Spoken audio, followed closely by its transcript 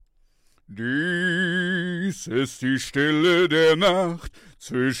Dies ist die Stille der Nacht,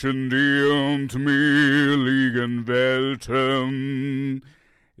 zwischen dir und mir liegen Welten.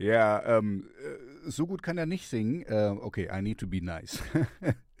 Ja, so gut kann er nicht singen. Okay, I need to be nice.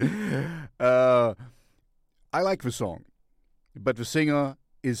 I like the song, but the singer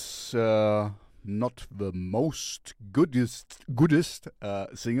is not the most goodest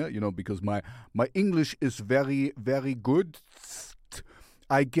singer, because my English is very, very good.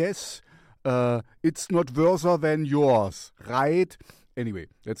 I guess it's not worse than yours, right? Anyway,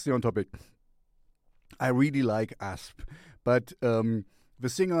 let's stay on topic. I really like Asp, but the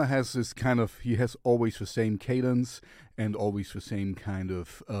singer has this he has always the same cadence and always the same kind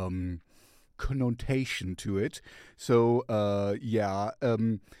of connotation to it. So, but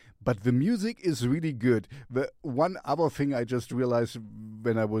the music is really good. The one other thing I just realized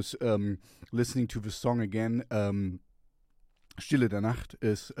when I was listening to the song again, Stille der Nacht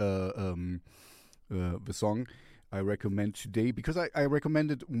is the song I recommend today, because I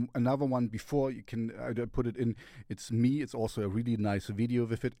recommended another one before. I put it in. It's me. It's also a really nice video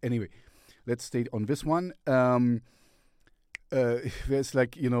with it. Anyway, let's stay on this one. There's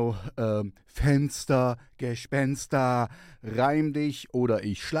Fenster, Gespenster, reim dich oder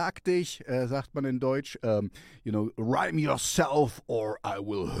ich schlag dich, sagt man in Deutsch. Rhyme yourself or I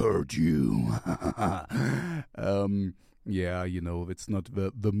will hurt you. It's not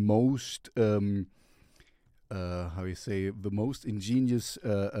the most, the most ingenious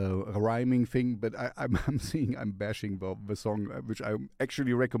rhyming thing, but I'm bashing the song, which I'm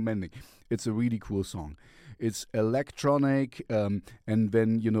actually recommending. It's a really cool song. It's electronic, and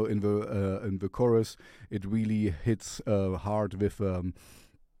then in the chorus, it really hits hard with the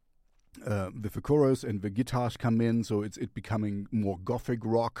chorus, and the guitars come in, so it's becoming more gothic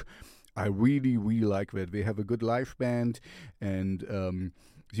rock. I really, really like that. They have a good live band, and the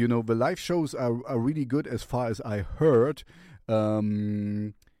live shows are really good as far as I heard.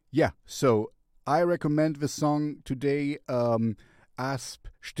 So I recommend the song today, Asp,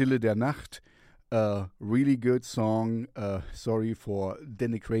 Stille der Nacht. Really good song. Sorry for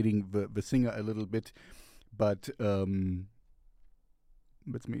denigrating the singer a little bit, but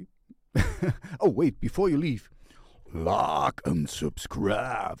that's me. Oh, wait, before you leave, like and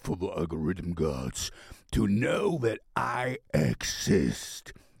subscribe for the algorithm gods to know that I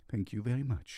exist. Thank you very much.